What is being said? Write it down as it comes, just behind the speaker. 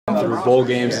through bowl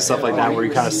games and stuff like that, where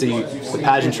you kind of see the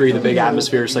pageantry, the big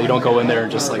atmosphere, so you don't go in there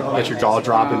and just like let your jaw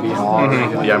drop and be in awe.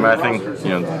 Mm-hmm. Yeah, I mean, I think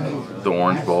the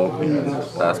Orange Bowl,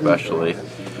 especially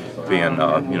being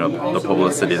the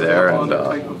publicity there, and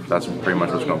that's pretty much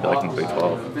what's going to be like in the Big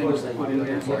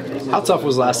 12. How tough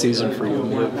was last season for you?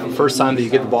 The first time that you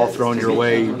get the ball thrown your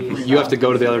way, you have to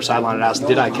go to the other sideline and ask,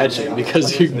 "Did I catch it?"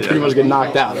 Because you pretty much get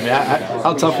knocked out. I mean,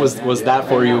 how tough was that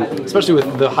for you, especially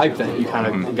with the hype that you kind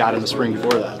of got in the spring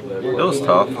before that? It was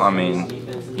tough. I mean,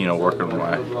 working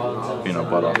my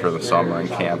butt off for the summer in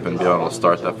camp and being able to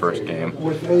start that first game,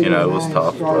 it was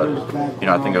tough. But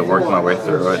I think I worked my way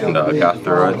through it and got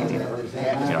through it. And,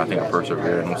 I think I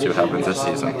persevered, and we'll see what happens this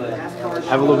season.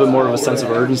 Have a little bit more of a sense of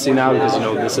urgency now because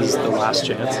this is the last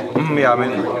chance. Yeah, I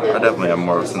mean, I definitely have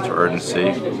more of a sense of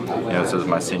urgency. This is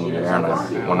my senior year, and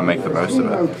I want to make the most of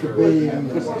it.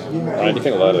 Ryan, do you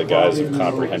think a lot of the guys have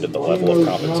comprehended the level of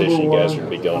competition you guys are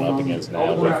going to be going up against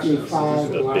now with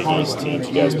the Big East teams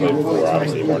you guys played before?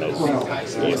 Obviously,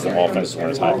 the offenses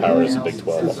weren't as high powered as the Big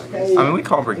 12. I mean, we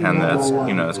comprehend that it's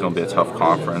going to be a tough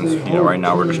conference. Right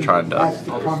now we're just trying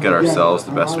to get ourselves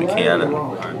the best we can, and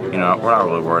we're not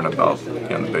really worrying about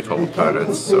the Big 12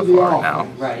 opponents so far now.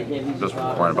 Just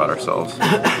worrying about ourselves.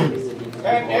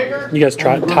 You guys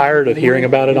tired of hearing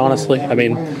about it, honestly? I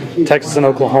mean, Texas and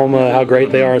Oklahoma, how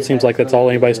great they are, it seems like that's all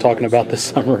anybody's talking about this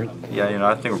summer. Yeah,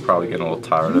 I think we're probably getting a little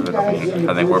tired of it. I mean,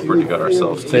 I think we're pretty good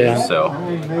ourselves, too. Yeah. So,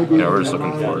 we're just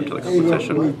looking forward to the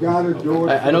competition.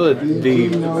 I know that the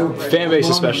fan base,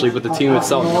 especially, but the team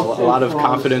itself, a lot of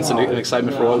confidence and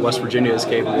excitement for what West Virginia is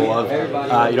capable of.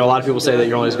 A lot of people say that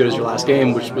you're only as good as your last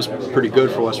game, which was pretty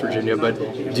good for West Virginia, but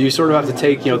do you sort of have to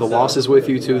take, the losses with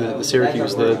you, too, the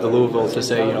Syracuse, the Louisville, to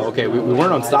say, okay, we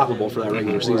weren't unstoppable for that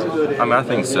regular season? I mean, I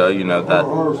think so.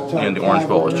 The Orange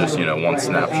Bowl was just, one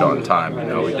snapshot in time.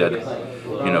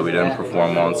 We didn't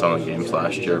perform well in some of the games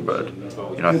last year, but,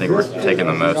 I think we're taking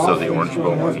the most of the Orange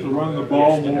Bowl, and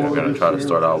we're going to try to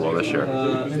start out well this year.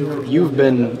 You've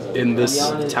been in this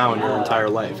town your entire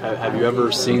life. Have you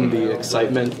ever seen the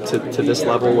excitement to this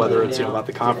level, whether it's, about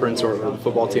the conference or the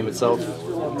football team itself?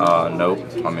 Nope.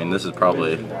 I mean, this is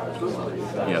probably,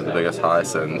 the biggest high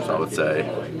since, I would say,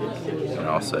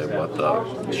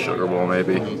 the Sugar Bowl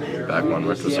maybe, back when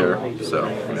Rich was here. So,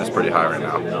 it's pretty high right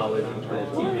now.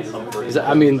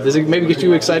 Does it maybe get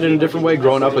you excited in a different way,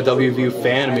 growing up a WVU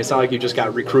fan? I mean, it's not like you just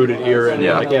got recruited here and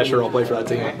you're like, yeah, sure, I'll play for that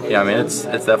team. Yeah, I mean, it's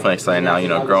definitely exciting now,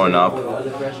 growing up,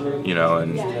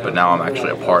 but now I'm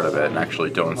actually a part of it and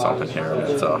actually doing something here, and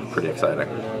it's pretty exciting.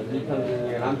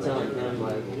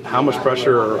 How much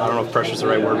pressure, or I don't know if pressure is the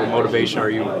right word, but motivation are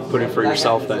you putting for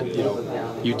yourself that,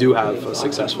 you do have a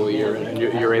successful year and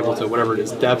you're able to, whatever it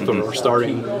is, depth or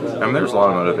starting? I mean, there's a lot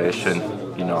of motivation.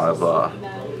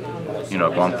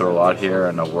 I've gone through a lot here,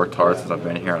 and I've worked hard since I've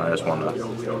been here, and I just want to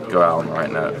go out on the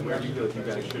right note.